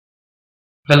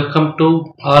Welcome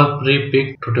to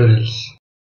AllFreePik tutorials.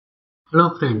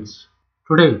 Hello friends,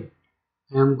 today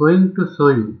I am going to show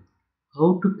you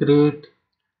how to create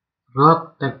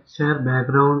rock texture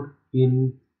background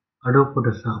in Adobe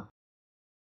Photoshop.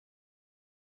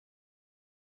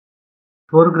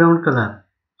 Foreground color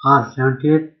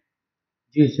R78,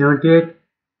 G78,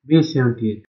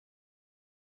 B78.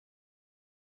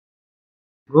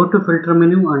 Go to filter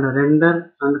menu and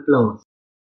render and clouds.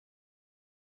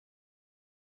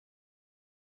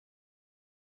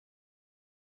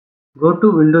 Go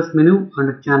to Windows menu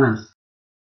and channels.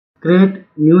 Create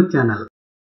new channel.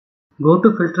 Go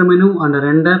to filter menu and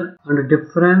render and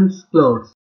difference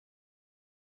clouds.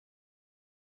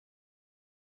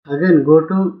 Again go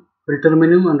to filter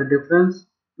menu and difference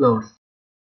clouds.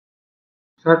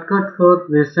 Shortcut for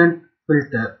recent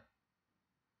filter.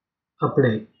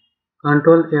 Apply.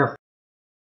 Ctrl F.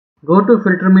 Go to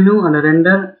filter menu and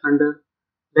render and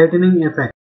lightning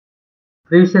effect.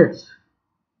 Presets.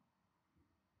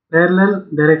 Parallel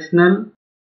directional.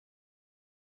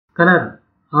 Color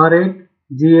R8,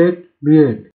 G8,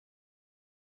 B8.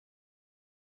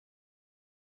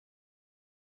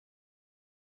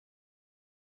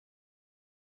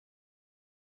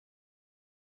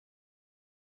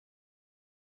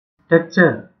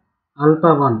 Texture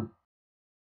Alpha 1.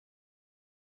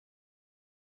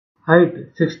 Height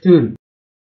 16.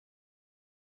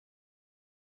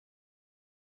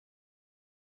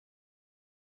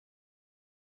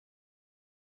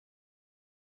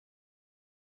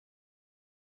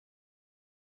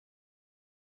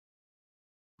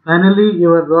 Finally,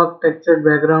 your rock textured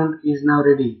background is now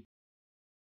ready.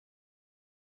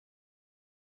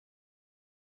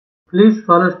 Please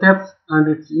follow steps and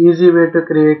it's easy way to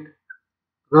create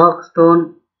rock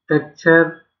stone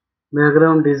texture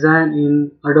background design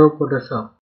in Adobe Photoshop.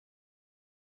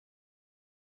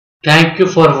 Thank you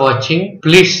for watching.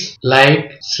 Please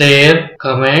like, share,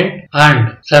 comment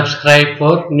and subscribe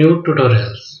for new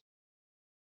tutorials.